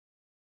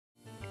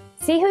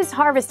See who's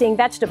harvesting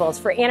vegetables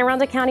for Anne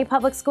Arundel County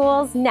Public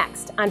Schools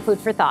next on Food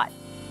for Thought.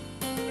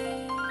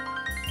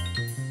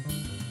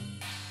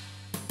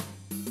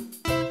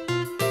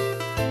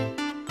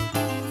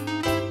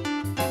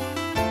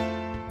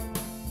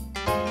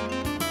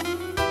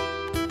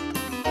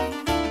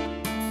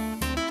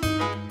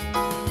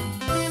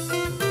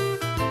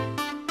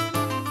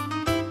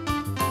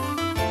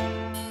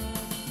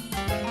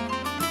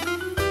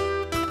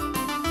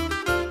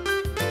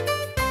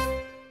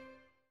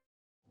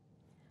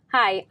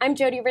 Hi, I'm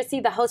Jodi,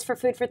 the host for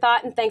Food for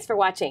Thought, and thanks for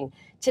watching.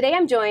 Today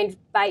I'm joined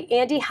by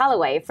Andy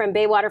Holloway from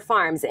Baywater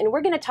Farms, and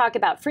we're going to talk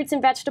about fruits and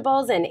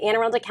vegetables in Anne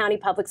Arundel County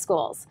Public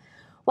Schools.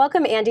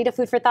 Welcome, Andy, to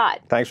Food for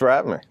Thought. Thanks for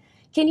having me.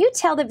 Can you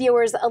tell the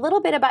viewers a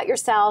little bit about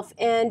yourself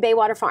and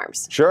Baywater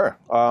Farms? Sure.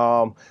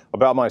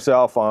 About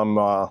myself, I'm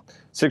a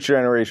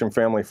sixth-generation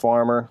family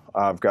farmer.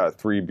 I've got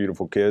 3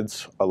 beautiful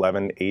kids,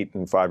 11, 8,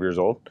 and 5 years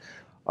old.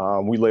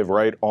 We live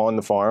right on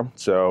the farm,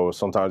 so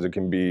sometimes it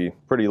can be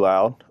pretty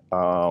loud.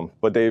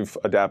 But they've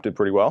adapted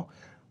pretty well.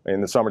 In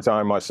the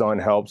summertime, my son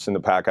helps in the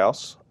pack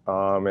house.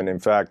 And in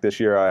fact, this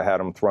year I had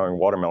him throwing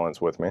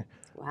watermelons with me.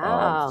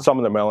 Wow. Some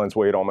of the melons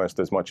weighed almost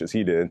as much as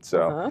he did,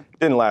 so it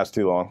didn't last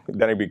too long.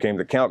 Then he became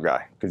the count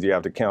guy, because you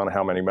have to count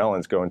how many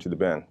melons go into the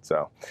bin.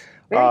 So,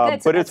 very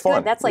good. So but it's fun.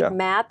 Good. That's like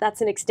math.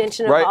 That's an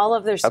extension of right. all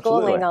of their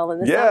schooling all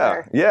in the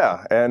summer.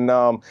 Yeah, and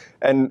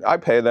I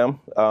pay them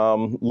a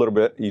little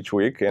bit each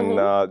week,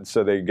 and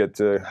so they get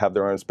to have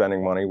their own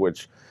spending money,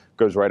 which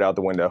goes right out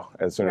the window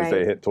as soon as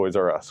they hit Toys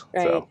R Us.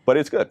 Right. So, but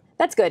it's good.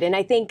 That's good. And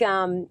I think,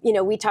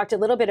 we talked a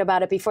little bit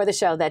about it before the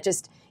show, that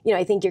just,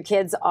 I think your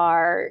kids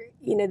are,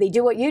 they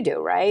do what you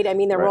do, right? I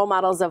mean, they're role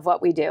models of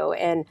what we do.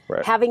 And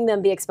having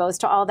them be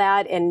exposed to all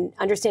that and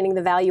understanding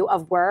the value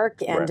of work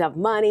and of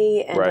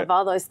money and of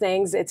all those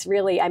things, it's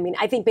really,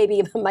 I think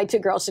maybe my 2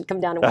 girls should come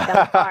down and work on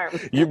the farm.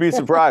 You'd be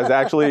surprised.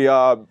 Actually,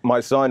 my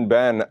son,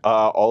 Ben,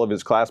 all of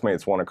his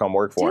classmates want to come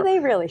work for him. Do they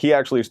really? He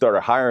actually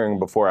started hiring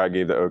before I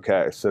gave the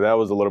okay. So that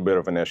was a little bit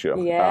of an issue.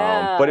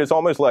 Yeah. But it's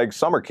almost like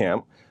summer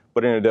camp,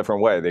 but in a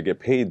different way. They get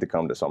paid to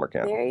come to summer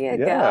camp. There you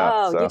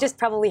go. So. You just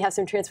probably have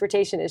some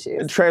transportation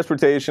issues.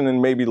 Transportation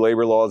and maybe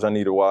labor laws I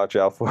need to watch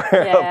out for,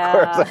 yeah.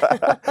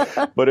 of course.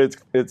 But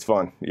it's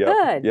fun. Yep.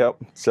 Good. Yep.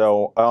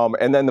 So,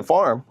 and then the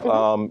farm,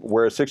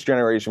 we're a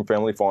 6th-generation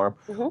family farm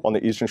on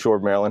the eastern shore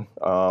of Maryland,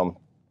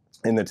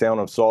 in the town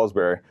of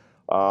Salisbury.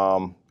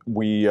 We're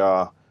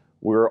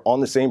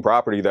on the same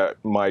property that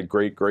my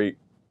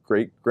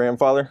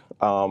great-great-great-grandfather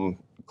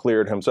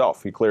cleared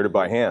himself. He cleared it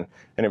by hand.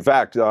 And in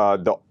fact,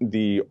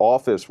 the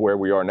office where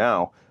we are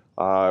now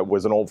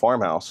was an old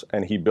farmhouse,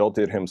 and he built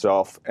it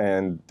himself.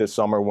 And this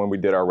summer when we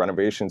did our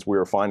renovations, we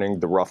were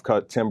finding the rough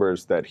cut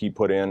timbers that he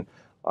put in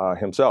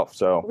himself.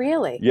 So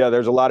really? Yeah,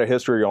 there's a lot of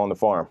history on the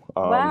farm.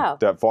 Wow.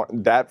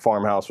 That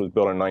farmhouse was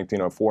built in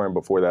 1904, and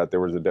before that there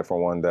was a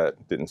different one that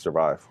didn't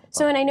survive.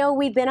 So, and I know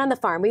we've been on the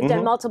farm. We've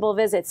done multiple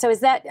visits. So is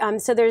that,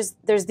 so there's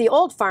the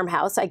old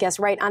farmhouse, I guess,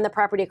 right on the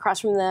property across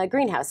from the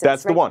greenhouses.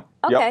 That's right? the one.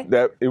 Okay.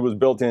 Yep. It was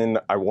built in,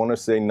 I want to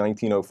say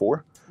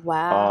 1904.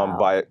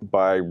 Wow.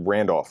 By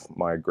Randolph,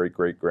 my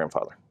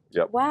great-great-grandfather.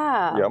 Yep.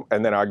 Wow. Yep.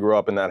 And then I grew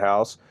up in that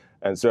house.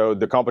 And so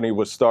the company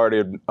was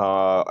started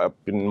up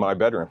in my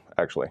bedroom,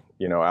 actually.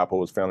 Apple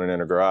was founded in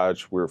a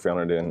garage. We were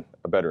founded in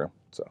a bedroom.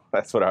 So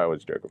that's what I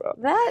always joke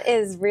about. That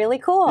is really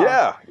cool.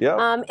 Yeah,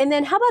 yeah. And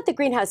then how about the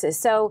greenhouses?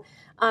 So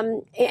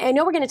I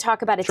know we're going to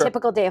talk about a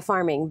typical day of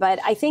farming, but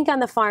I think on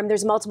the farm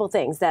there's multiple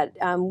things that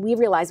we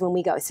realize when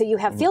we go. So you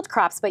have field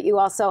crops, but you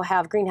also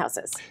have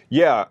greenhouses.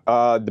 Yeah.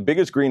 The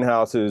biggest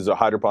greenhouse is a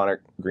hydroponic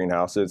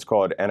greenhouse. It's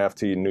called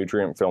NFT,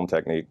 Nutrient Film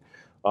Technique.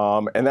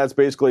 And that's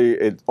basically,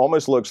 it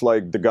almost looks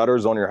like the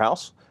gutters on your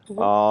house.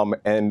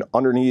 And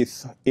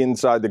underneath,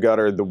 inside the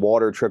gutter, the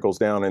water trickles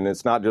down, and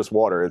it's not just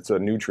water, it's a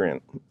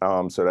nutrient.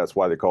 So that's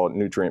why they call it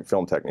nutrient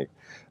film technique.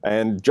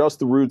 And just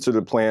the roots of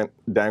the plant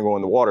dangle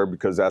in the water,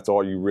 because that's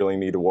all you really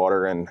need to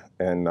water and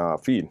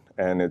feed.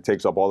 And it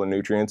takes up all the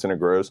nutrients and it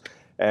grows.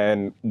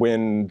 And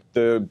when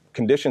the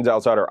conditions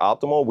outside are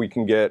optimal, we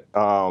can get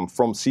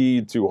from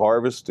seed to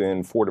harvest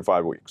in 4 to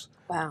 5 weeks.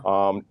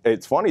 Wow.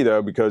 It's funny,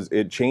 though, because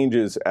it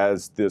changes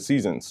as the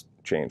seasons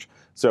change.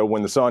 So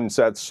when the sun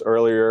sets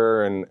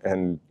earlier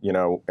and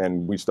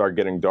we start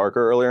getting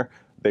darker earlier,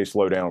 they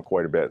slow down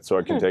quite a bit. So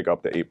it can take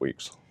up to 8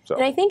 weeks. So.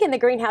 And I think in the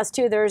greenhouse,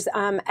 too, there's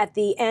at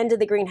the end of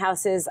the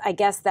greenhouses, I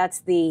guess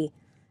that's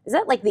is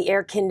that like the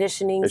air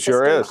conditioning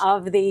system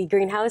of the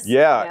greenhouse?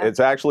 Yeah, it's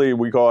actually,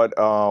 we call it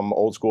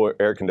old school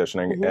air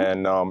conditioning,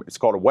 and it's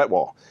called a wet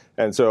wall.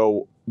 And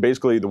so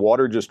basically the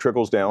water just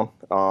trickles down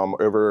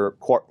over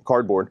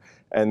cardboard,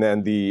 and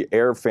then the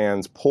air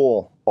fans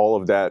pull all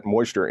of that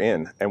moisture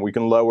in, and we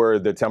can lower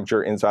the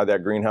temperature inside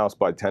that greenhouse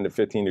by 10 to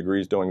 15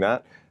 degrees doing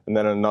that, and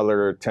then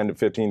another 10 to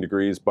 15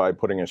 degrees by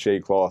putting a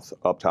shade cloth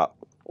up top.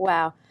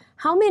 Wow.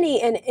 How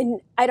many, and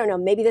I don't know,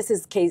 maybe this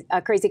is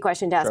a crazy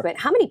question to ask, but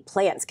how many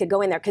plants could go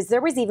in there? Because there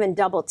was even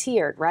double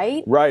tiered,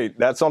 right? Right.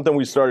 That's something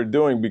we started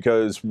doing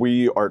because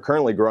we are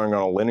currently growing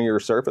on a linear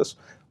surface.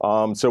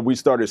 So we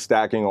started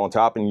stacking on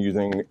top and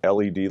using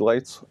LED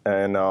lights.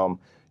 And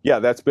yeah,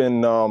 that's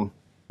been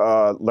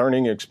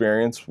learning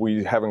experience.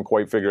 We haven't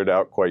quite figured it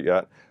out quite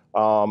yet.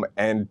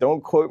 And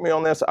don't quote me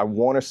on this. I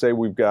want to say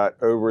we've got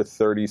over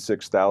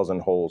 36,000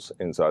 holes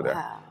inside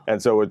there.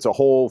 And so it's a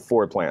hole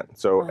for a plant.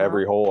 So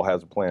every hole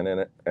has a plant in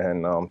it,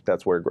 and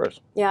that's where it grows.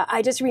 Yeah,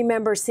 I just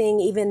remember seeing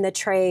even the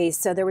trays.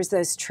 So there was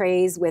those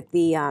trays with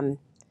the...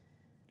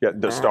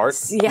 the start?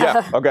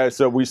 Yeah. Okay,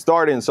 so we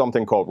start in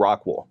something called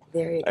rock wool.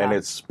 There you go. And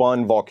it's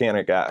spun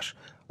volcanic ash.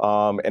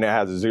 And it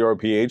has a 0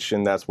 pH,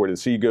 and that's where the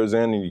seed goes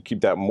in, and you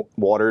keep that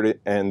watered,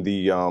 and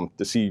the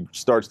seed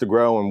starts to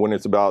grow, and when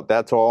it's about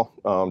that tall,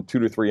 2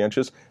 to 3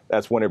 inches,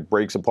 that's when it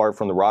breaks apart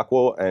from the rock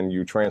wool, and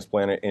you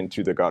transplant it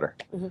into the gutter.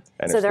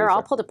 So they're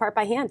all pulled apart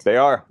by hand? They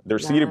are. They're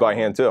seeded by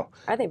hand, too.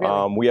 Are they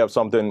really? We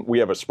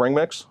have a spring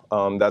mix.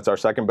 That's our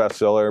second best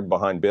seller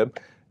behind Bib.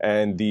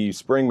 And the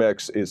spring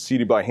mix is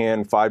seeded by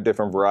hand, 5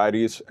 different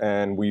varieties,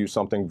 and we use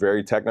something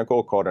very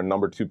technical called a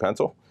number 2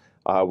 pencil.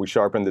 We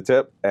sharpen the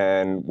tip,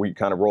 and we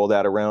kind of roll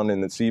that around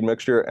in the seed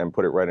mixture and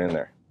put it right in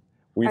there.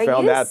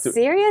 Are you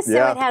serious?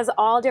 So it has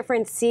all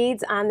different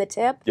seeds on the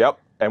tip? Yep,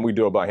 and we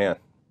do it by hand.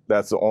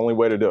 That's the only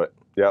way to do it.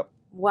 Yep.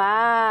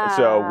 Wow.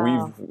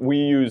 So we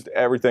used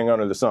everything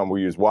under the sun.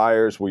 We used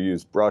wires, we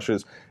used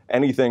brushes,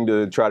 anything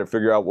to try to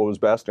figure out what was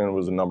best, and it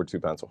was a number 2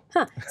 pencil.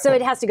 So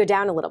it has to go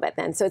down a little bit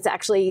then. So it's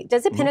actually,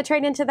 does it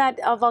penetrate into that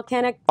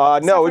volcanic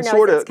no, it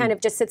sort of, it kind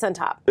of just sits on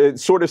top? It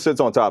sort of sits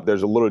on top.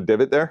 There's a little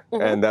divot there,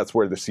 and that's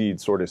where the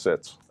seed sort of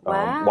sits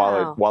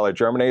while it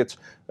germinates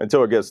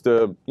until it gets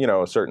to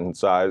a certain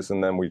size,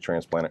 and then we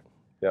transplant it.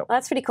 Yep. Well,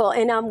 that's pretty cool.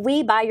 And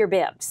we buy your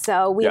bib,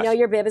 so we know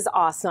your bib is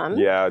awesome.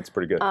 Yeah, it's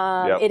pretty good.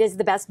 It is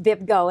the best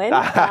bib going.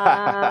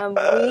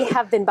 We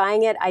have been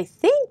buying it, I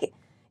think,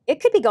 it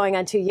could be going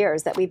on 2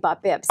 years that we've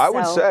bought bibs. I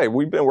would say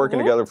we've been working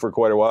together for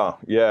quite a while.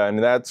 Yeah, and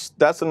that's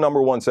the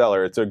number 1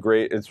 seller. It's a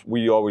great.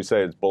 We always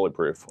say it's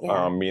bulletproof,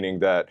 meaning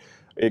that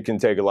it can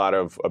take a lot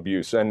of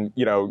abuse. And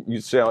you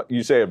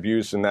say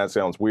abuse, and that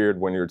sounds weird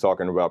when you're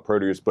talking about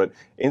produce, but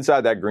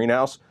inside that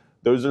greenhouse,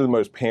 those are the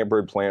most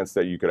pampered plants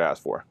that you could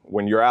ask for.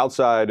 When you're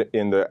outside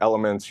in the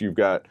elements, you've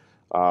got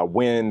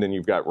wind, and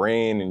you've got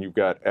rain, and you've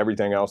got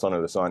everything else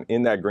under the sun.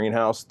 In that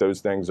greenhouse,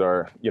 those things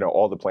are,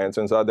 all the plants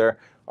inside there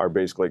are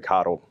basically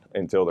coddled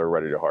until they're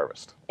ready to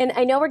harvest. And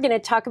I know we're going to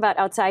talk about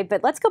outside,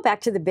 but let's go back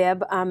to the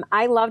bib.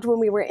 I loved when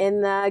we were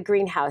in the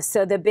greenhouse.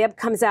 So the bib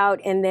comes out,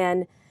 and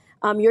then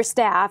your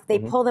staff, they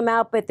pull them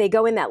out, but they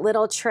go in that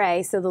little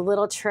tray. So the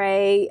little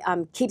tray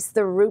keeps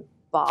the root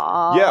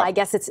ball. Yeah. I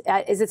guess it's,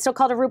 is it still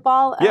called a root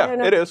ball? Yeah,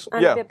 it is.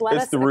 Yeah,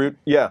 it's the root.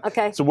 Yeah.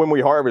 Okay. So when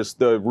we harvest,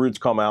 the roots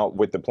come out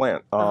with the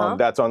plant.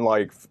 That's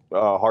unlike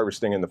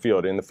harvesting in the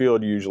field. In the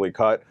field, you usually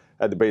cut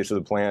at the base of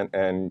the plant,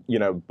 and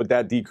but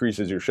that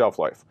decreases your shelf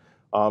life.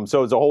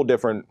 So it's a whole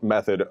different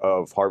method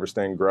of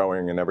harvesting,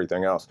 growing, and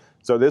everything else.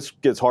 So this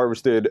gets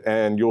harvested,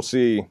 and you'll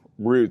see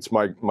roots.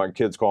 My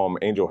kids call them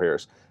angel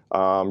hairs.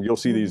 You'll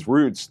see these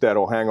roots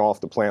that'll hang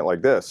off the plant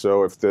like this.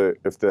 So if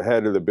the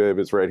head of the bib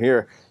is right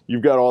here,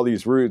 you've got all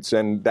these roots,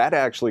 and that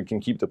actually can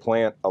keep the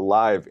plant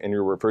alive in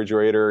your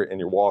refrigerator, in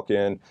your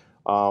walk-in,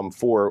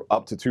 for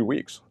up to 2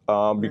 weeks.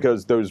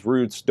 Because those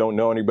roots don't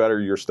know any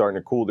better. You're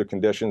starting to cool the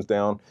conditions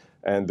down,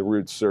 and the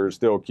roots are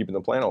still keeping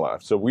the plant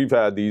alive. So we've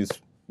had these,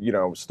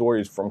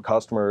 stories from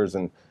customers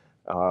and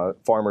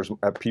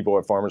people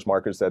at farmers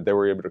markets that they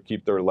were able to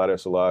keep their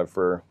lettuce alive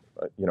for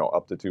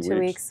up to 2 weeks. 2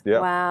 weeks. Yeah.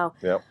 Wow.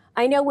 Yeah.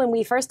 I know when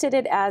we first did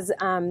it as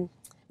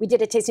we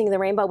did a tasting of the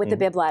rainbow with the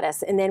bib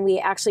lettuce, and then we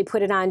actually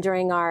put it on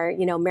during our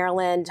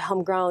Maryland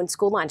homegrown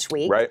school lunch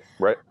week.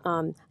 Right.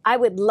 I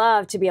would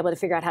love to be able to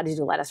figure out how to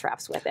do lettuce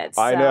wraps with it.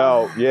 I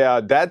know.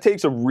 Yeah, that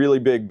takes a really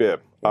big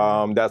bib.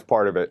 That's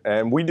part of it,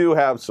 and we do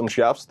have some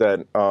chefs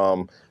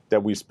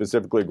that we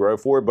specifically grow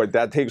for, but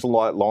that takes a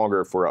lot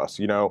longer for us.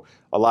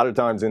 A lot of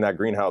times in that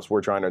greenhouse,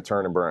 we're trying to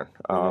turn and burn.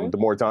 The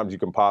more times you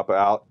can pop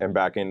out and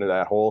back into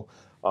that hole,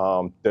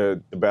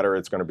 the better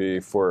it's going to be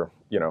for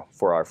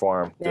our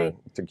farm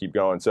to keep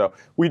going. So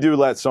we do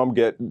let some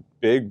get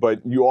big, but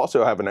you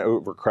also have an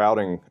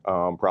overcrowding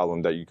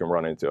problem that you can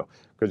run into,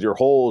 because your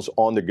holes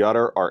on the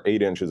gutter are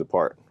 8 inches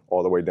apart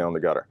all the way down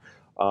the gutter.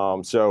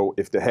 So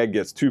if the head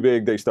gets too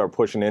big, they start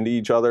pushing into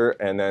each other,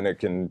 and then it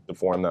can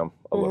deform them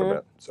a little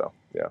bit. So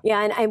yeah.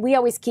 Yeah, and we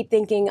always keep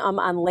thinking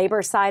on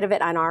labor side of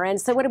it on our end.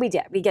 So what do?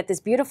 We get this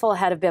beautiful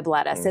head of bib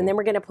lettuce, and then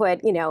we're going to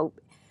put,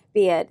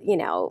 be it,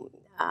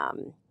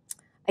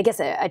 I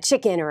guess a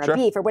chicken or a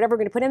beef or whatever we're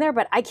going to put in there,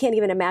 but I can't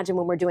even imagine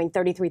when we're doing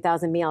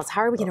 33,000 meals,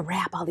 how are we going to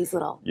wrap all these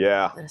little?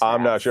 Yeah,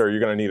 I'm not sure. You're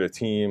going to need a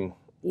team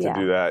to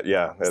do that.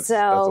 Yeah, that's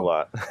a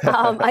lot.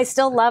 I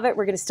still love it.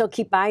 We're going to still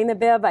keep buying the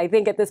bib. I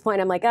think at this point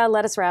I'm like,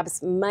 lettuce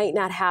wraps might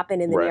not happen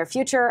in the near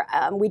future.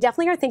 We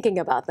definitely are thinking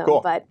about them,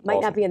 but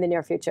might not be in the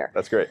near future.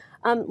 That's great.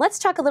 Let's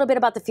talk a little bit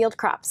about the field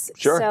crops.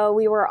 Sure. So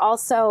we were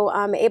also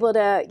able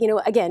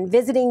to, again,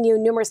 visiting you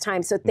numerous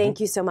times, so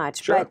thank you so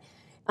much. Sure.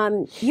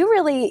 But you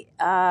really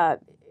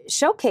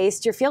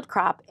showcased your field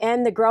crop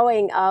and the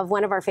growing of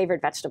one of our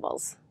favorite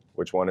vegetables.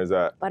 Which one is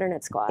that?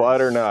 Butternut squash.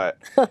 Butternut.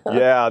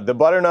 Yeah, the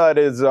butternut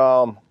is,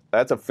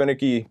 That's a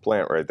finicky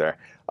plant right there.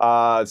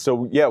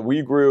 So yeah,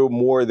 we grew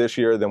more this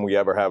year than we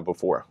ever have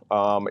before.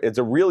 It's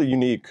a really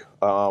unique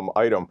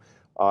item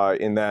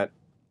in that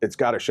it's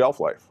got a shelf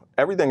life.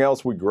 Everything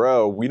else we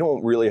grow, we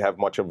don't really have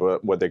much of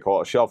what they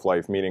call a shelf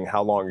life, meaning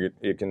how long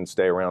it can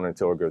stay around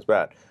until it goes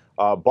bad.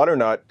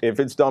 Butternut, if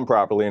it's done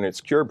properly and it's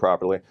cured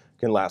properly,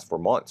 can last for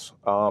months.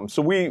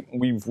 So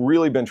we've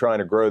really been trying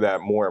to grow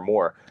that more and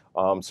more.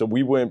 So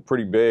we went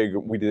pretty big.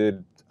 We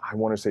did, I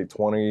want to say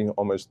 20,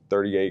 almost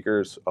 30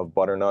 acres of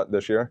butternut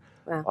this year.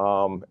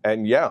 Wow.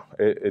 And yeah,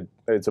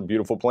 it's a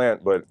beautiful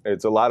plant, but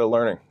it's a lot of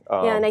learning.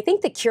 Yeah, and I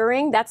think the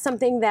curing, that's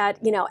something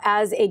that, you know,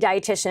 as a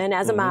dietitian,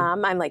 as a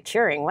mom, I'm like,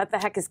 curing? What the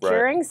heck is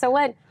curing? Right. So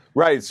what?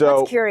 Right. So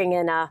what's curing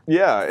in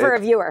for a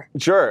viewer?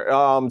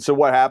 Sure. So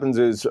what happens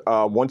is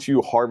once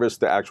you harvest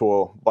the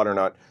actual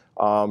butternut,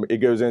 it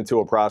goes into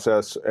a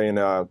process in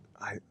I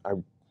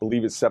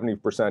believe it's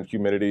 70%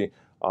 humidity,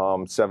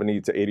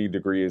 70 to 80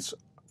 degrees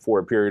for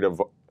a period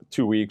of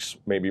 2 weeks,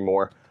 maybe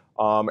more.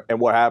 And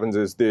what happens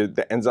is the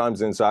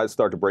enzymes inside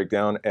start to break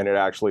down, and it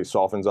actually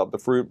softens up the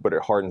fruit, but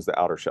it hardens the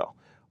outer shell.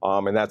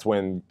 And that's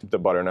when the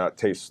butternut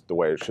tastes the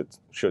way it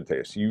should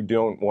taste. You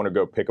don't want to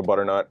go pick a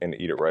butternut and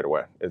eat it right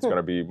away. It's going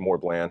to be more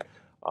bland,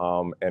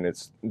 and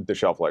the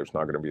shelf life is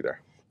not going to be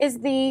there. Is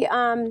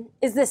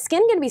the skin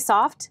going to be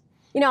soft?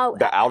 You know,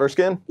 the outer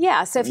skin?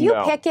 Yeah. So if you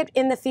pick it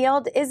in the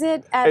field, is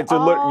it at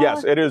all?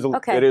 Yes, it is.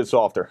 Okay. It is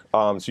softer.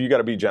 So you got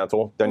to be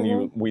gentle.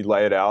 Then we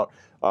lay it out.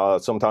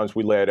 Sometimes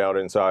we lay it out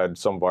inside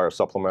some of our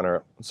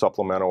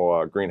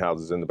supplemental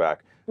greenhouses in the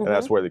back, and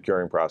that's where the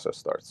curing process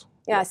starts.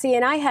 Yeah, see,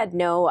 and I had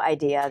no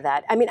idea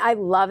that. I mean, I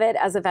love it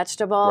as a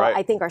vegetable. Right.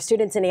 I think our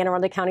students in Anne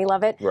Arundel County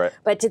love it. Right.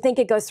 But to think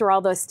it goes through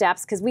all those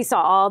steps, because we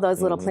saw all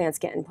those little plants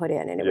getting put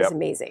in, and it was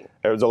amazing.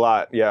 It was a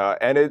lot, yeah.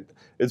 And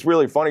it's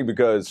really funny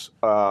because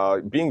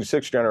being a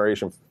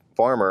sixth-generation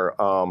farmer,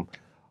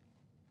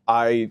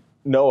 I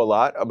know a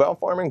lot about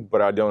farming,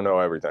 but I don't know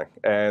everything.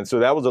 And so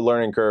that was a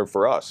learning curve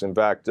for us. In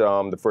fact,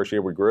 the first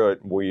year we grew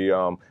it,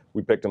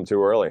 we picked them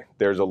too early.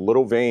 There's a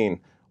little vein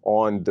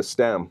on the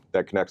stem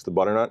that connects the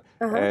butternut,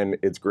 and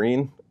it's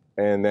green,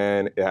 and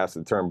then it has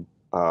to turn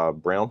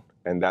brown,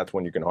 and that's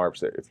when you can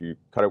harvest it. If you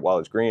cut it while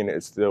it's green,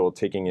 it's still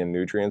taking in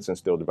nutrients and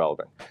still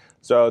developing.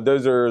 So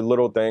those are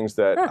little things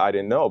that I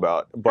didn't know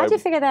about. But how'd you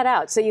figure that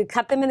out? So you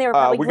cut them and they were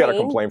probably green? We got a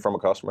complaint from a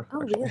customer. Oh,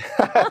 really?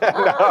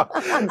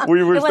 No,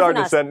 we were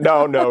starting to send.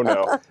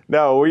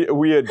 No.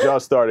 We had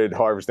just started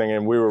harvesting,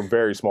 and we were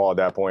very small at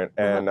that point.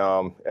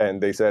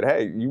 And they said,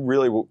 "Hey,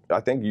 I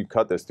think you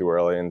cut this too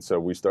early." And so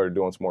we started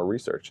doing some more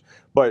research.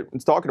 But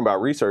talking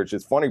about research,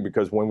 it's funny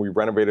because when we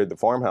renovated the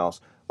farmhouse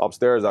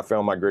upstairs, I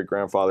found my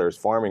great-grandfather's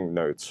farming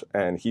notes,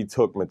 and he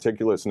took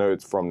meticulous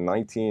notes from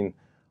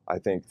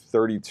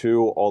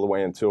 32 all the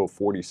way until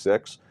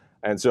 46.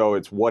 And so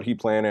it's what he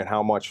planted,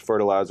 how much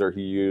fertilizer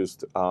he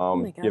used,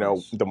 you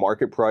know, the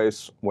market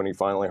price when he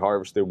finally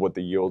harvested, what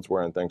the yields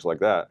were and things like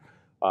that.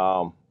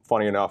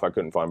 Funny enough, I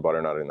couldn't find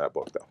butternut in that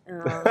book, though.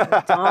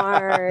 Oh,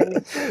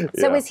 darn.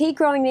 So was he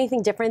growing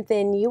anything different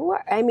than you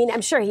were? I mean,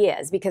 I'm sure he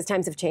is because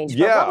times have changed.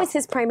 But what was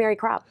his primary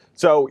crop?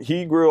 So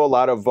he grew a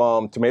lot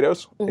of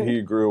tomatoes.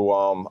 He grew,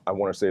 I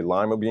want to say,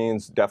 lima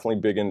beans, definitely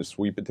big into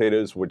sweet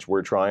potatoes, which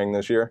we're trying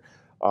this year.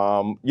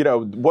 You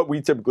know, what we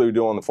typically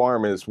do on the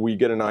farm is we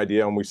get an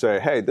idea and we say,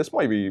 hey, this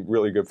might be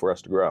really good for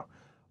us to grow.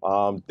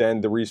 Then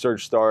the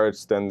research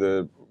starts, then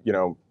the, you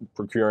know,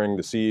 procuring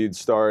the seeds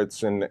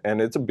starts, and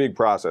it's a big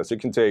process.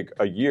 It can take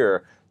a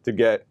year to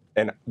get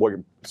what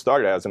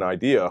started as an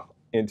idea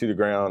into the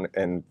ground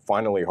and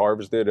finally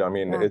harvested. I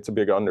mean, it's a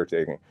big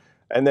undertaking.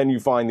 And then you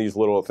find these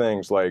little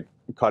things like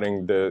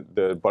cutting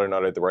the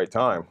butternut at the right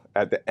time.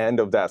 At the end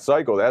of that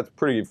cycle, that's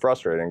pretty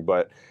frustrating,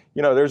 but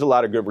you know, there's a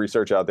lot of good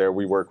research out there.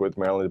 We work with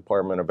Maryland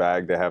Department of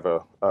Ag. They have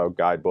a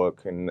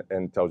guidebook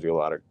and tells you a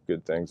lot of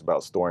good things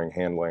about storing,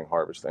 handling,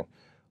 harvesting.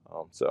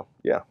 So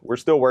yeah, we're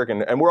still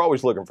working, and we're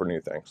always looking for new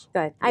things.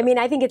 Good. Yeah. I mean,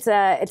 I think it's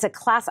a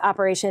class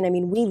operation. I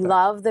mean, we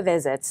love the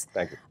visits.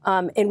 Thank you.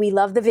 And we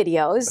love the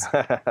videos,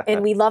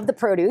 and we love the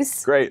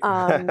produce. Great.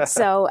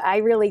 So I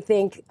really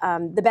think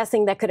the best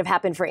thing that could have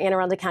happened for Anne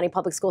Arundel County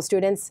Public School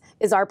students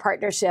is our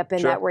partnership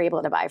and that we're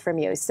able to buy from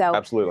you. So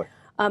absolutely.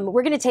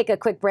 We're going to take a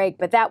quick break,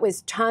 but that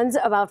was tons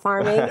about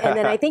farming. And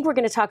then I think we're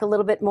going to talk a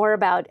little bit more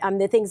about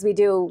the things we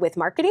do with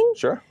marketing.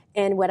 Sure.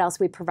 And what else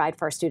we provide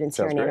for our students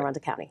here in Anne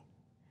Arundel County.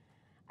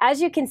 As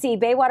you can see,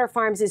 Baywater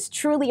Farms is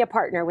truly a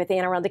partner with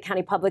Anne Arundel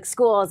County Public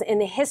Schools.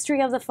 And the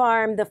history of the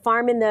farm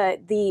and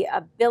the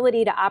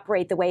ability to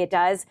operate the way it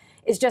does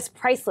is just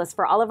priceless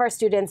for all of our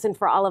students and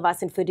for all of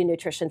us in food and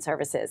nutrition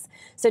services.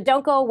 So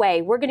don't go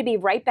away. We're going to be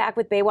right back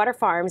with Baywater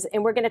Farms,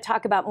 and we're going to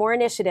talk about more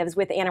initiatives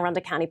with Anne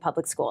Arundel County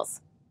Public Schools.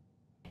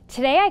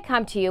 Today I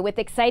come to you with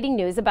exciting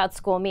news about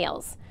school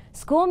meals.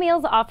 School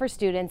meals offer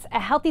students a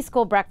healthy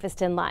school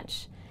breakfast and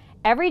lunch.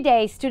 Every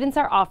day, students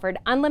are offered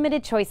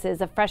unlimited choices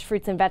of fresh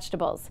fruits and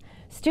vegetables.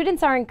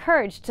 Students are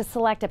encouraged to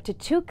select up to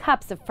 2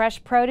 cups of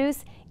fresh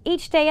produce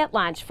each day at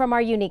lunch from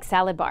our unique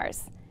salad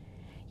bars.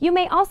 You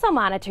may also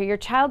monitor your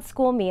child's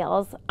school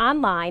meals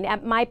online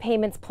at My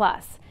Payments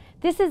Plus.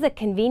 This is a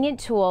convenient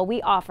tool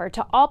we offer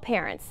to all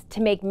parents to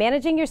make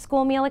managing your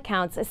school meal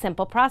accounts a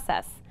simple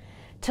process.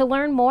 To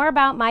learn more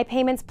about My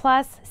Payments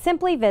Plus,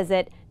 simply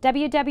visit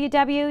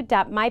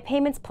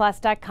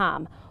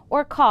www.mypaymentsplus.com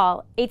or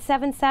call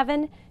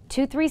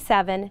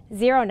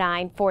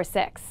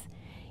 877-237-0946.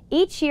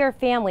 Each year,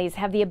 families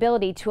have the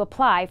ability to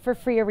apply for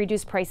free or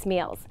reduced price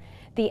meals.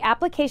 The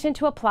application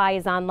to apply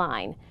is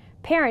online.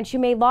 Parents, you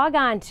may log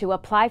on to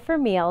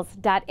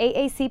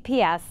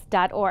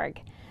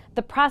applyformeals.aacps.org.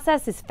 The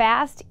process is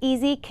fast,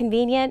 easy,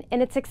 convenient,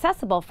 and it's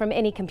accessible from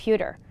any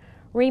computer.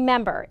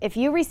 Remember, if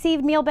you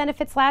received meal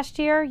benefits last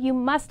year, you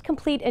must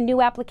complete a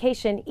new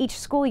application each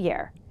school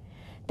year.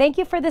 Thank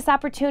you for this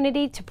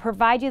opportunity to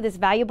provide you this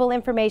valuable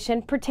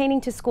information pertaining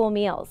to school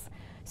meals.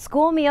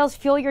 School meals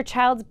fuel your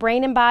child's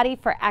brain and body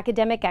for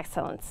academic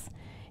excellence.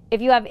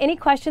 If you have any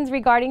questions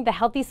regarding the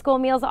healthy school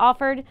meals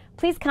offered,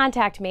 please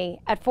contact me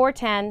at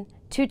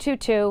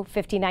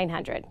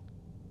 410-222-5900.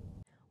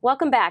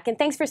 Welcome back, and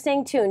thanks for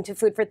staying tuned to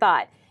Food for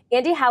Thought.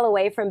 Andy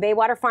Holloway from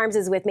Baywater Farms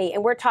is with me,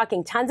 and we're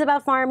talking tons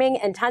about farming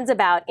and tons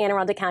about Anne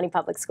Arundel County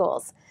Public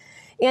Schools.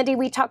 Andy,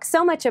 we talk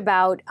so much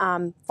about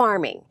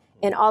farming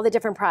and all the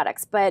different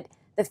products, but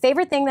the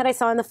favorite thing that I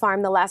saw on the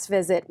farm the last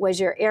visit was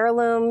your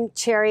heirloom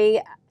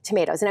cherry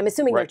tomatoes, and I'm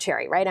assuming they're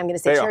cherry, right? I'm going to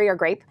say cherry or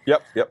grape.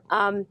 Yep.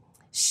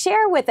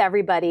 Share with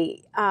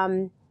everybody,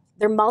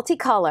 they're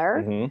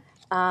multicolor.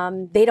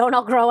 They don't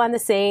all grow on the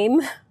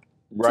same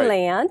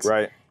plant.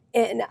 Right.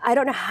 And I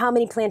don't know how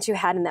many plants you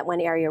had in that one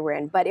area we're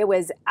in, but it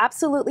was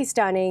absolutely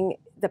stunning.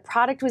 The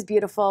product was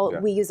beautiful. Yeah.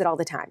 We use it all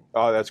the time.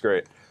 Oh, that's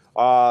great.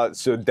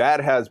 So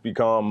that has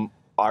become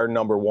our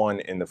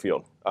 #1 in the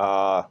field.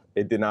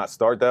 It did not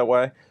start that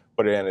way,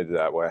 but it ended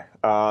that way.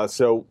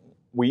 So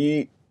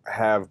we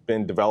have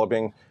been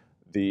developing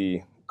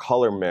the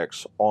color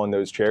mix on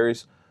those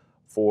cherries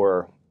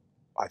for,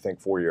 I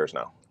think, 4 years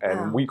now.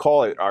 And we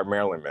call it our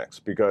Maryland mix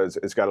because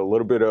it's got a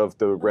little bit of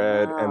the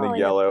red and the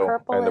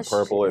yellow and the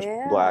purplish,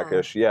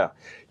 blackish. Yeah.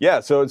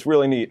 So it's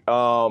really neat.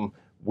 Tim,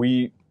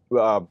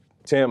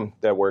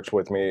 that works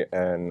with me,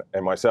 and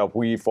myself,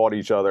 we fought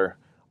each other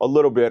a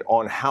little bit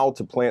on how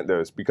to plant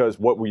those, because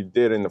what we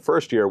did in the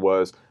first year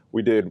was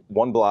we did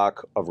 1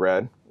 block of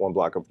red, 1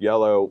 block of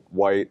yellow,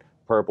 white,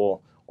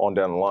 purple, on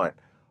down the line.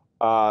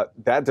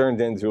 That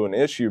turned into an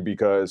issue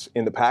because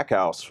in the pack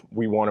house,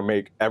 we want to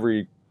make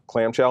every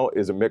clamshell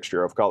is a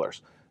mixture of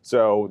colors.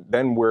 So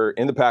then we're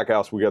in the pack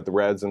house, we got the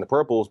reds and the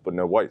purples, but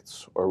no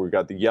whites, or we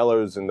got the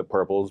yellows and the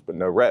purples, but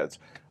no reds.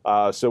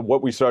 So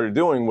what we started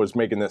doing was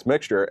making this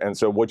mixture. And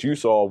so what you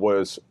saw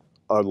was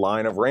a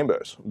line of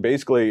rainbows.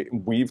 Basically,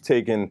 we've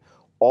taken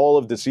all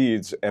of the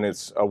seeds, and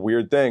it's a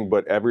weird thing,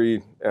 but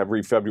every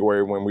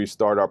February when we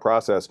start our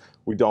process,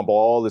 we dump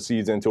all the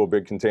seeds into a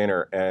big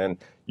container. And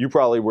you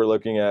probably were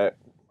looking at,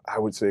 I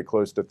would say,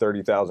 close to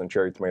 30,000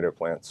 cherry tomato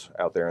plants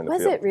out there in the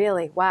field. Was it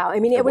really? Wow. I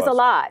mean, it was a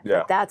lot,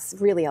 but that's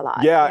really a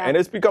lot. Yeah, and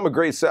it's become a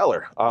great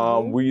seller.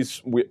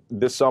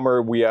 This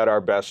summer, we had our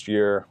best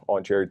year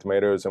on cherry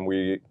tomatoes, and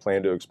we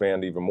plan to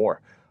expand even more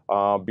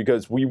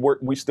because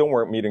we still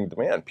weren't meeting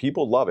demand.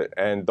 People love it.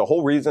 And the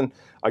whole reason,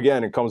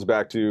 again, it comes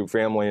back to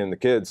family and the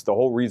kids. The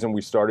whole reason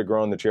we started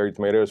growing the cherry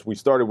tomatoes, we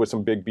started with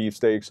some big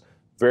beefsteaks.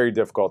 Very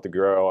difficult to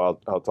grow.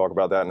 I'll talk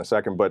about that in a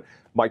second. But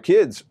my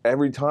kids,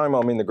 every time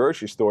I'm in the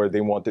grocery store, they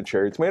want the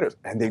cherry tomatoes,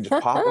 and they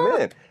just pop them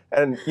in.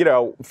 And,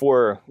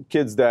 for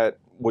kids that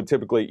would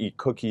typically eat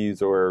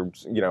cookies or,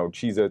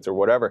 Cheez-Its or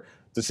whatever,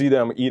 to see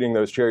them eating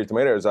those cherry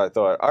tomatoes, I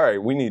thought, all right,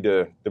 we need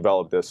to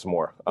develop this some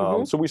more.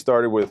 So we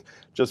started with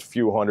just a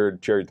few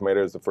hundred cherry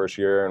tomatoes the first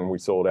year, and we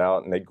sold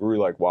out, and they grew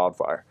like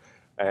wildfire.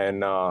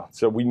 And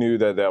so we knew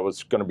that that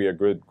was going to be a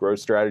good growth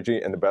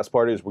strategy. And the best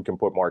part is we can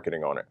put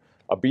marketing on it.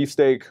 A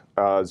beefsteak,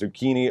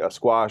 zucchini, a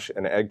squash,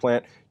 and an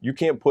eggplant, you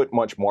can't put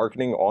much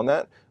marketing on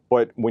that.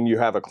 But when you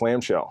have a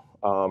clamshell,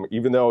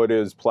 even though it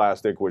is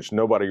plastic, which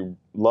nobody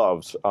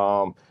loves,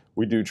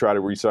 we do try to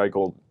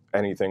recycle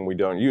anything we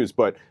don't use.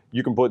 But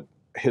you can put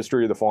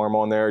history of the farm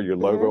on there, your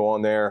logo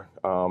on there,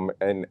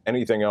 and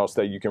anything else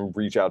that you can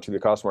reach out to the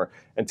customer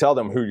and tell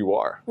them who you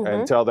are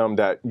and tell them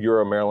that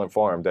you're a Maryland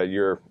farm, that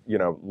you're,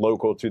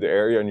 local to the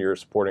area and you're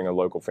supporting a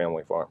local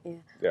family farm.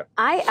 Yeah.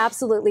 I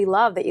absolutely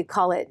love that you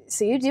call it,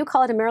 so you do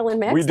call it a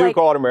Maryland mix? We do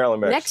call it a Maryland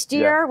mix. Next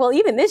year, well,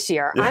 even this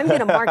year, I'm going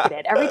to market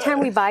it. Every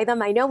time we buy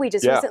them, I know we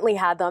just recently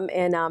had them,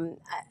 and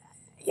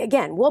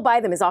again, we'll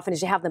buy them as often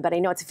as you have them, but I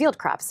know it's a field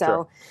crop,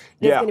 so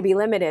it's going to be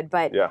limited.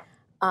 But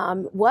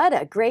what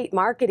a great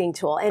marketing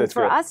tool. And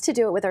for us to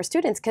do it with our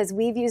students, because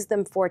we've used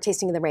them for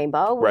Tasting of the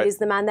Rainbow. We use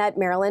them on that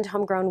Maryland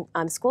Homegrown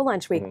School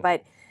Lunch Week.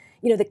 But,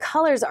 the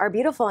colors are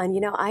beautiful. And,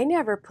 I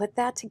never put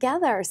that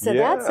together. So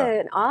that's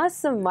an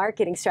awesome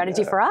marketing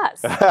strategy for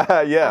us.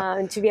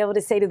 To be able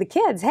to say to the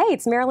kids, hey,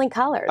 it's Maryland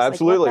colors.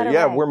 Absolutely.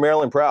 Like, we're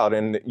Maryland proud.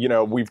 And,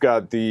 we've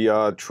got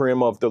the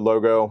trim of the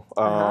logo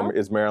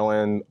is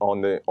Maryland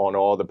on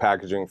all the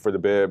packaging for the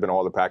bib and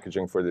all the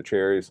packaging for the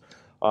cherries.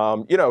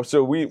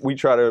 So we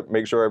try to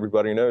make sure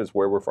everybody knows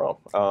where we're from.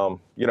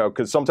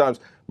 Because sometimes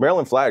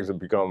Maryland flags have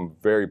become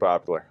very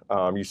popular.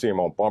 You see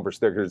them on bumper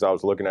stickers. I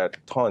was looking at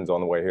tons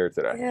on the way here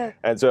today. Yeah.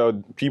 And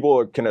so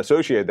people can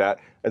associate that.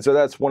 And so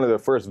that's one of the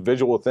first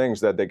visual things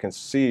that they can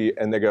see,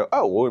 and they go,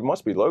 oh, well, it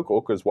must be local,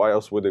 because why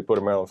else would they put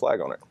a Maryland flag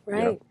on it? Right.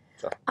 You know?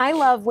 So. I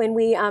love when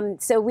we,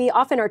 so we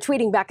often are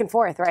tweeting back and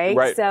forth, right?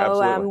 Right, so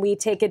absolutely. We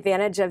take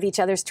advantage of each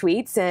other's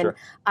tweets, and Sure.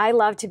 I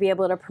love to be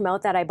able to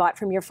promote that I bought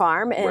from your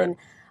farm, and Right.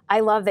 I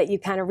love that you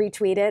kind of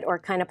retweet it or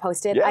kind of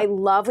post it. Yeah. I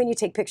love when you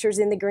take pictures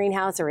in the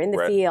greenhouse or in the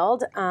Right.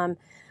 field.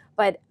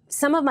 But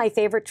some of my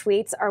favorite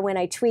tweets are when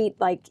I tweet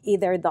like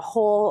either the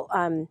whole,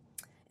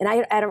 and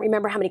I don't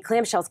remember how many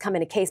clamshells come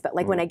in a case, but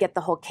like when I get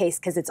the whole case,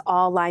 because it's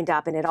all lined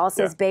up and it all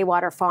says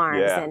Baywater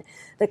Farms and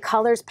the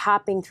colors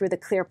popping through the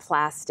clear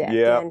plastic.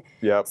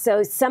 Yep.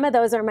 So some of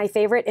those are my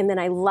favorite. And then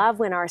I love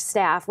when our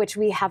staff, which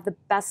we have the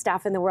best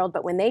staff in the world,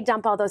 but when they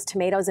dump all those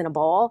tomatoes in a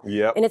bowl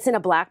and it's in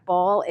a black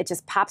bowl, it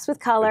just pops with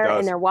color,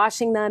 and they're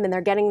washing them and they're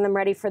getting them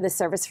ready for the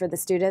service for the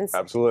students.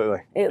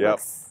 Absolutely. It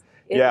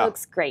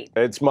looks great.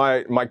 It's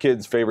my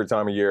kids' favorite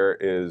time of year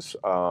is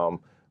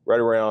right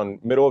around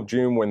middle of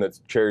June when the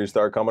cherries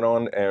start coming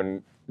on,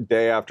 and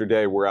day after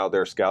day we're out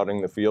there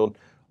scouting the field,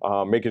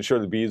 making sure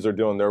the bees are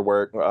doing their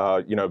work.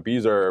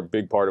 Bees are a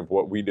big part of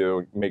what we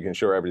do, making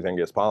sure everything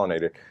gets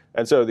pollinated.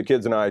 And so the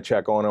kids and I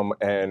check on them,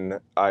 and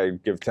I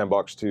give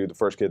 $10 to the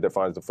first kid that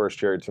finds the first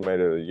cherry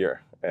tomato of the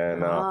year.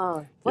 And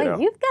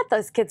you've got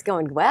those kids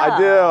going well.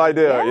 I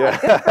do. Yeah.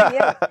 Good for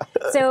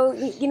you. So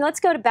let's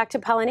go back to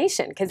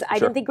pollination, because I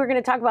didn't think we were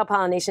going to talk about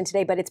pollination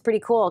today, but it's pretty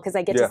cool because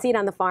I get to see it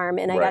on the farm,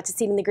 and I got to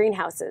see it in the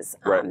greenhouses.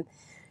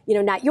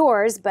 Not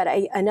yours, but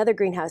another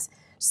greenhouse.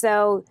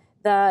 So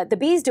the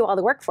bees do all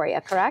the work for you,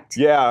 correct?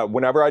 Yeah.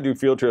 Whenever I do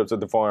field trips at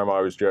the farm, I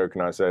always joke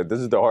and I say, this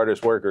is the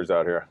hardest workers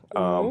out here.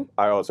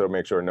 I also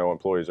make sure no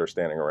employees are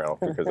standing around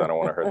because I don't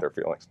want to hurt their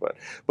feelings.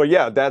 But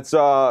yeah, that's,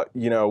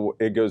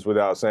 it goes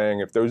without saying,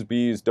 if those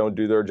bees don't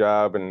do their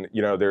job, and,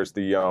 there's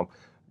the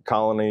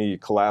colony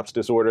collapse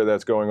disorder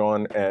that's going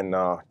on. And,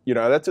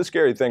 that's a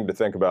scary thing to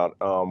think about,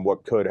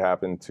 what could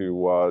happen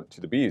to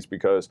the bees,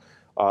 because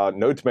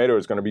no tomato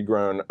is going to be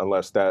grown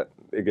unless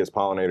it gets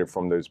pollinated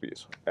from those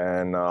bees.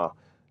 And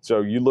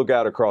so you look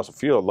out across a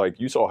field, like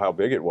you saw how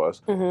big it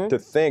was, to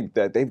think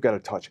that they've got to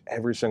touch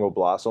every single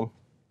blossom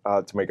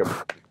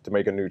to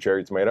make a new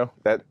cherry tomato.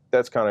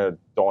 That's kind of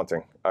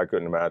daunting. I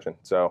couldn't imagine.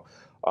 So,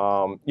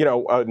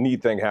 a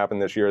neat thing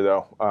happened this year,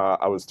 though.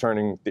 I was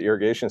turning the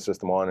irrigation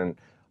system on, and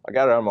I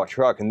got it out of my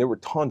truck, and there were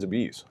tons of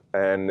bees,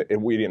 and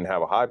we didn't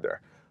have a hive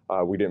there.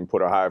 We didn't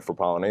put a hive for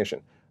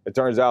pollination. It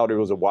turns out it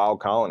was a wild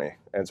colony,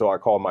 and so I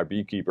called my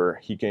beekeeper.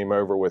 He came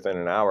over within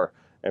an hour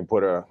and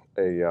put a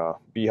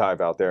beehive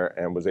out there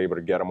and was able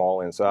to get them all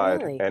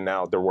inside. Really? And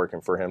now they're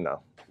working for him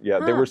now. Yeah,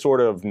 they were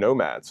sort of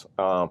nomads.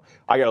 I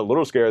got a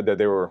little scared that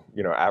they were,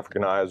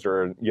 Africanized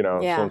or,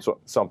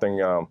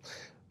 something.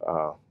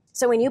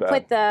 So when you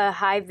put the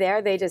hive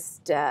there, they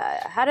just,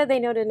 how do they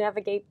know to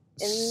navigate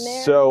in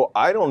there? So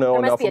I don't know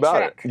enough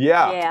about it.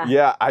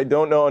 Yeah, I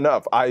don't know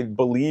enough. I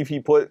believe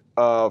he put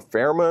a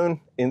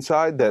pheromone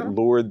inside that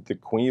lured the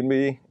queen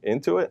bee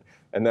into it.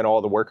 And then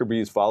all the worker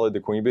bees followed the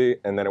queen bee,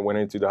 and then it went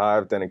into the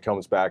hive. Then it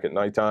comes back at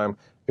nighttime,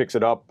 picks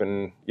it up,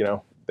 and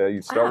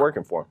they start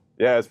working for him.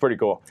 Yeah, it's pretty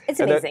cool. It's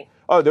amazing.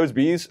 Those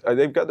bees,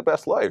 they've got the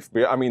best life.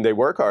 I mean, they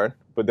work hard,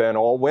 but then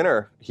all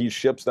winter he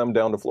ships them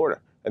down to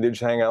Florida, and they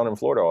just hang out in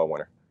Florida all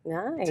winter.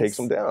 Nice. Takes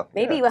them down.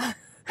 Maybe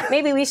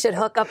maybe we should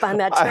hook up on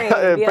that train.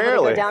 And be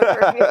Apparently. able to go down for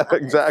a few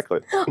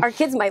Exactly. Our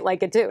kids might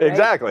like it too. Right?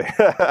 Exactly.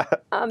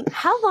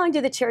 How long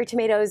do the cherry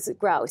tomatoes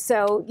grow?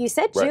 So you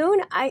said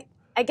June.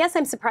 I guess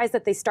I'm surprised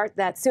that they start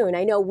that soon.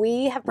 I know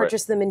we have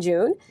purchased them in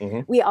June.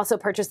 We also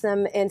purchased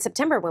them in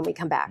September when we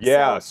come back.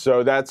 Yeah,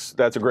 so that's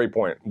a great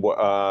point.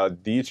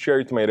 These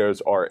cherry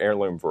tomatoes are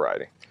heirloom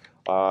variety.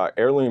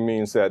 Heirloom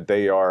means that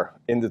they are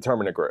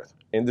indeterminate growth.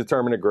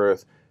 Indeterminate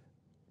growth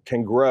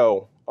can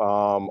grow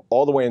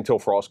all the way until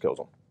frost kills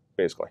them,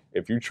 basically.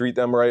 If you treat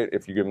them right,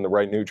 if you give them the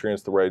right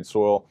nutrients, the right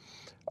soil,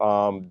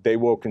 they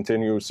will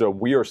continue. So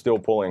we are still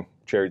pulling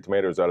cherry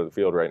tomatoes out of the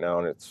field right now,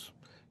 and it's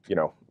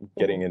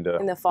getting into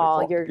in the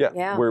fall.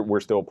 We're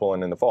still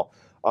pulling in the fall.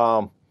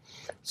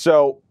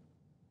 So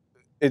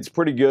it's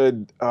pretty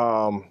good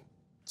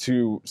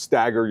to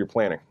stagger your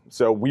planting.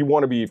 So we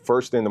want to be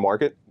first in the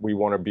market. We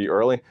want to be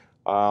early.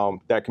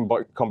 That can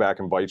come back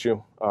and bite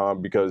you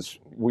because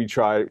we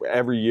try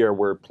every year.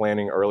 We're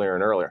planting earlier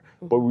and earlier,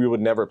 but we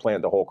would never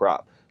plant the whole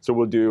crop. So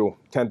we'll do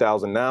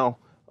 10,000 now,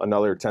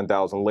 another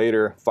 10,000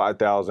 later,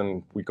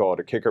 5,000, we call it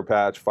a kicker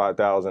patch,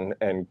 5,000,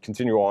 and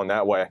continue on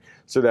that way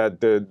so that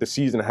the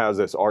season has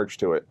this arch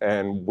to it.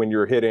 And when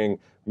you're hitting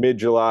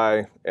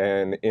mid-July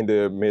and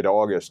into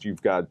mid-August,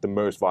 you've got the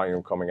most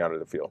volume coming out of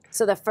the field.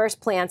 So the first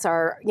plants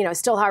are,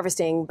 still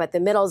harvesting, but the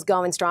middle's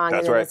going strong.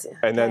 That's right.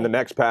 And then the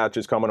next patch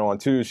is coming on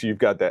too. So you've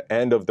got the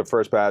end of the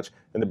first patch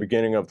and the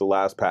beginning of the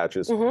last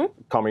patches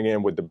coming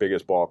in with the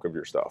biggest bulk of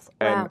your stuff.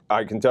 And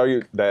I can tell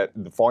you that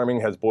the farming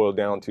has boiled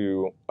down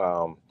to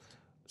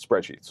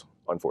spreadsheets.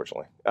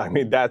 unfortunately. I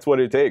mean, that's what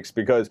it takes,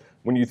 because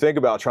when you think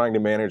about trying to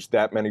manage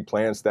that many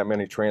plants, that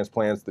many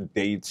transplants, the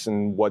dates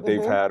and what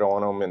they've had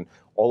on them and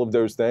all of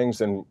those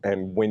things, and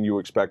when you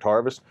expect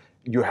harvest,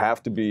 you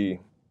have to be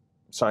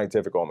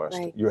scientific almost.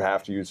 Right. You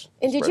have to use.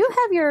 And did you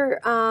have your,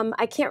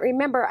 I can't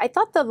remember, I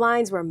thought the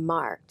lines were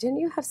marked. Didn't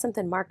you have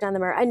something marked on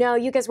them? I know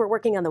you guys were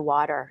working on the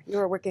water. You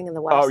were working on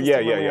the water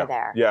system when we were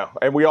there. Yeah,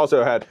 and we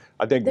also had,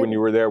 I think when you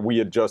were there, we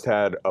had just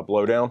had a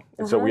blowdown.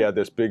 And so we had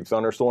this big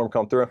thunderstorm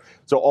come through.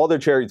 So all the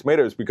cherry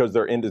tomatoes, because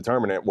they're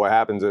indeterminate, what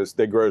happens is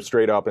they grow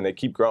straight up and they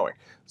keep growing.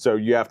 So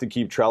you have to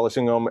keep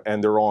trellising them,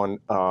 and they're on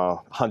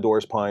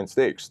Honduras pine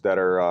stakes that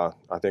are,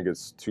 I think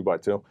it's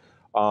 2x2.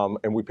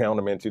 And we pound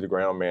them into the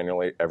ground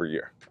manually every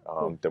year.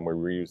 Then we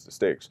reuse the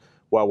stakes.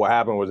 Well, what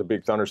happened was a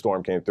big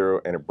thunderstorm came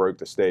through and it broke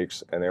the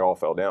stakes and they all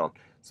fell down.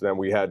 So then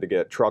we had to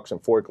get trucks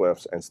and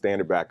forklifts and stand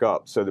it back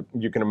up. So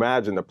you can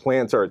imagine the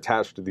plants are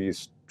attached to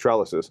these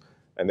trellises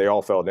and they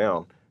all fell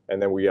down.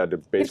 And then we had to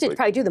basically... You have to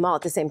probably do them all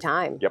at the same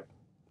time. Yep.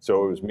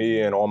 So it was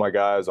me and all my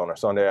guys on a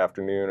Sunday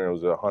afternoon, and it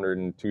was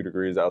 102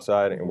 degrees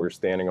outside, and we were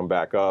standing them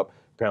back up,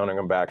 pounding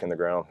them back in the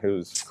ground. It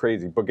was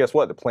crazy. But guess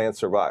what? The plants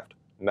survived.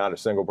 Not a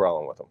single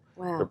problem with them.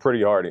 Wow. They're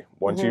pretty hardy.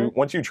 Once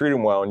you treat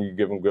them well and you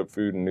give them good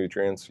food and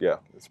nutrients, yeah.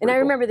 And I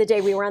remember the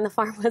day we were on the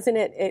farm, wasn't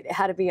it? It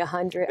had to be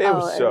 100. It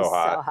was so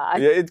hot.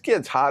 Yeah, it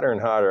gets hotter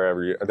and hotter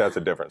every year. That's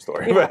a different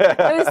story.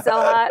 Yeah, it was so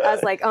hot. I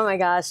was like, oh my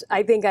gosh,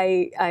 I think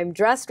I'm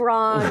dressed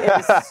wrong. It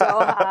was so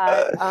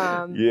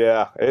hot.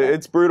 Yeah,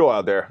 it's brutal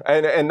out there.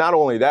 And not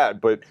only that,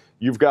 but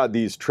you've got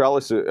these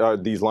trellises,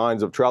 these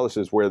lines of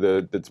trellises where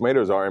the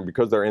tomatoes are, and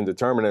because they're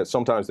indeterminate,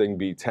 sometimes they can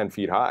be 10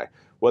 feet high.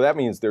 Well, that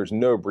means there's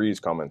no breeze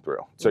coming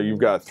through. So you've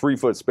got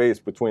 3-foot space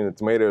between the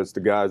tomatoes.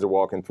 The guys are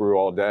walking through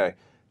all day,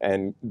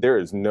 and there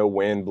is no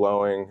wind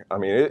blowing. I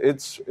mean,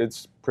 it's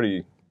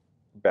pretty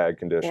bad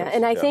conditions. Yeah,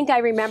 and I think I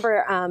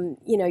remember,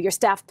 your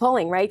staff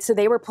pulling, right? So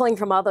they were pulling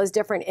from all those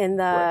different in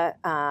the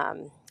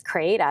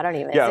crate. I don't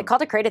even. Is it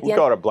called a crate at the end? We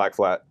call it a black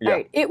flat. Yeah.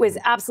 Right. It was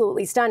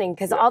absolutely stunning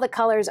because all the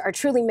colors are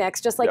truly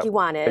mixed, just like you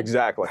wanted.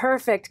 Exactly.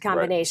 Perfect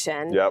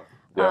combination. Yep.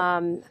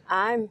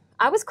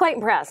 I was quite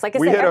impressed. Like I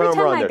said, every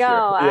time I go,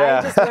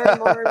 I just learn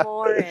more and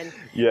more.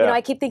 And I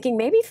keep thinking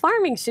maybe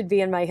farming should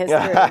be in my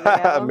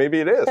history. Maybe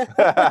it is.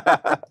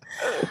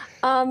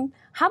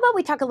 How about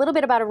we talk a little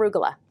bit about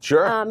arugula?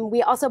 Sure.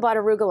 We also bought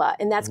arugula,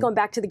 and that's going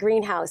back to the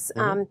greenhouse.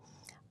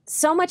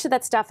 So much of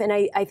that stuff, and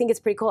I think it's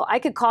pretty cool. I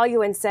could call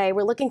you and say,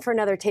 we're looking for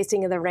another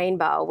tasting of the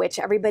rainbow, which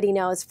everybody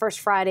knows, first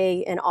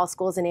Friday in all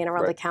schools in Anne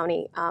Arundel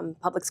County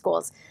public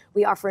schools,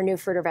 we offer a new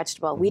fruit or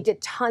vegetable. We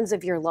did tons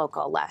of your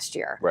local last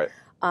year. Right.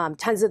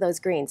 Tons of those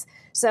greens.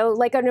 So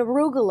like an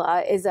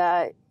arugula is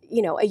a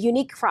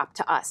unique crop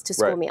to us, to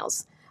school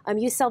meals.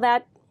 You sell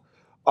that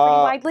pretty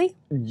widely?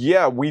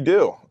 Yeah, we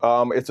do.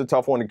 It's a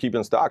tough one to keep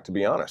in stock, to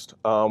be honest.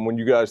 When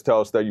you guys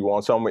tell us that you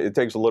want some, it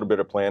takes a little bit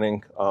of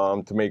planning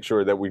to make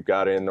sure that we've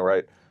got it in the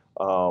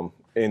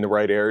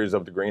right areas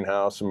of the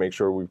greenhouse and make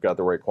sure we've got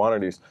the right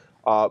quantities.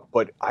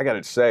 But I got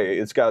to say,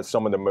 it's got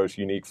some of the most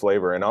unique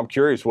flavor, and I'm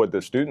curious what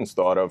the students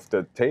thought of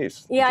the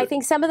taste. Yeah, I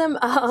think some of them...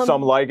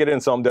 some like it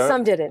and some don't.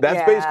 Some didn't,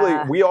 That's basically,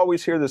 we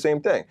always hear the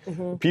same thing.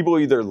 People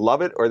either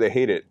love it or they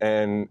hate it,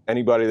 and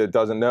anybody that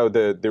doesn't know,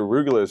 the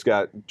arugula's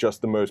got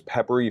just the most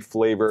peppery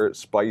flavor,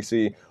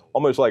 spicy,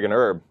 almost like an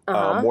herb,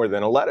 more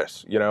than a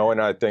lettuce,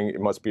 and I think it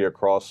must be a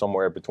cross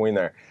somewhere between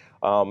there.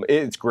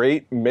 It's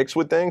great mixed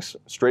with things.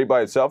 Straight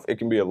by itself, it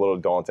can be a little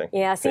daunting.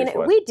 Yeah, see,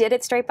 we did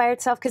it straight by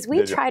itself because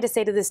we try to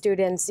say to the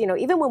students,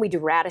 even when we do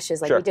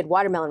radishes, like we did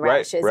watermelon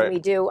radishes,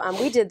 and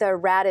we did the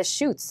radish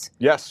shoots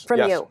from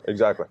you.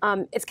 Exactly.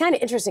 It's kind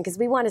of interesting because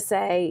we want to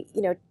say,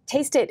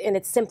 taste it in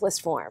its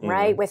simplest form,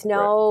 right? With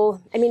no,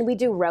 I mean, we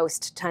do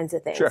roast tons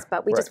of things,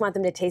 but we just want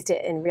them to taste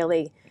it and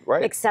really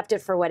accept it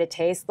for what it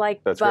tastes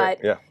like. That's but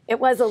great. Yeah. It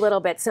was a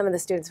little bit, some of the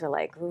students were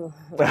like, ooh,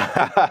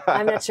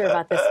 I'm not sure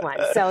about this one.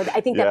 So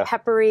I think that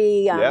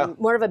peppery,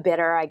 more of a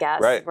bitter, I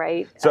guess,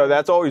 right? So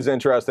that's always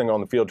interesting on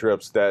the field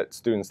trips that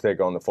students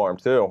take on the farm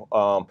too,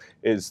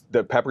 is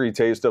the peppery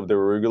taste of the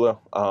arugula.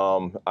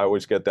 I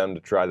always get them to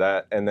try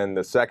that. And then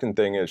the second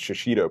thing is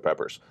shishito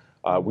peppers.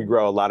 We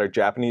grow a lot of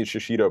Japanese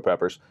shishito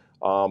peppers,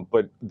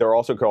 but they're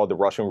also called the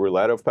Russian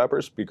roulette of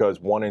peppers because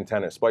 1 in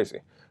 10 is spicy.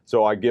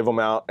 So I give them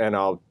out, and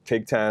I'll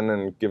take 10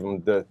 and give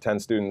them the 10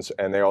 students,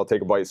 and they all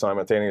take a bite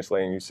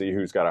simultaneously, and you see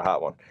who's got a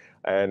hot one.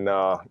 And that's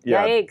always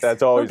pretty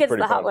fun. Who gets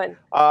the hot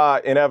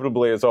one?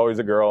 Inevitably, it's always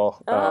a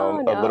girl,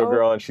 a little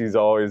girl, and she's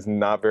always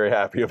not very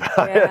happy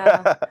about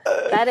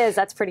it.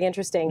 That's pretty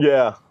interesting.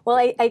 Yeah. Well,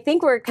 I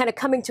think we're kind of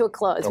coming to a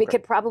close. Okay. We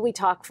could probably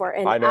talk for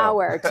an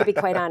hour, to be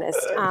quite honest.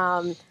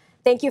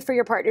 Thank you for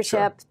your partnership.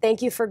 Sure.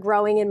 Thank you for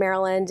growing in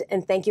Maryland,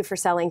 and thank you for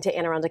selling to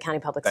Anne Arundel County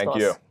Public Schools.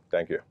 Thank you.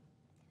 Thank you.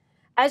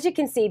 As you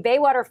can see,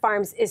 Baywater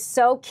Farms is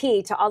so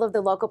key to all of the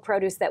local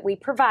produce that we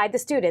provide the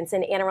students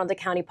in Anne Arundel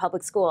County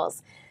Public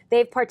Schools.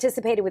 They've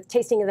participated with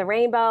Tasting of the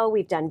Rainbow.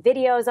 We've done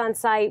videos on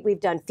site. We've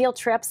done field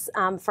trips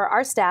for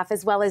our staff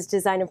as well as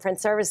design and print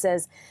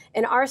services.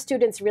 And our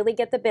students really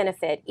get the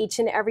benefit each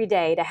and every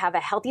day to have a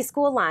healthy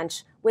school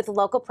lunch with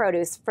local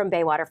produce from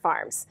Baywater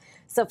Farms.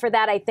 So for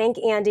that, I thank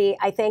Andy.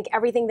 I thank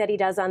everything that he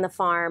does on the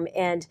farm.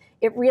 And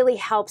it really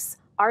helps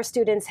our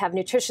students have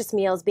nutritious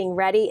meals being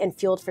ready and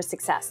fueled for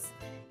success.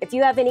 If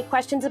you have any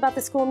questions about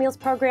the school meals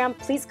program,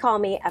 please call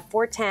me at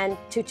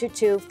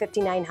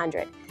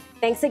 410-222-5900.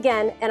 Thanks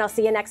again, and I'll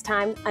see you next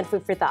time on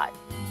Food for Thought.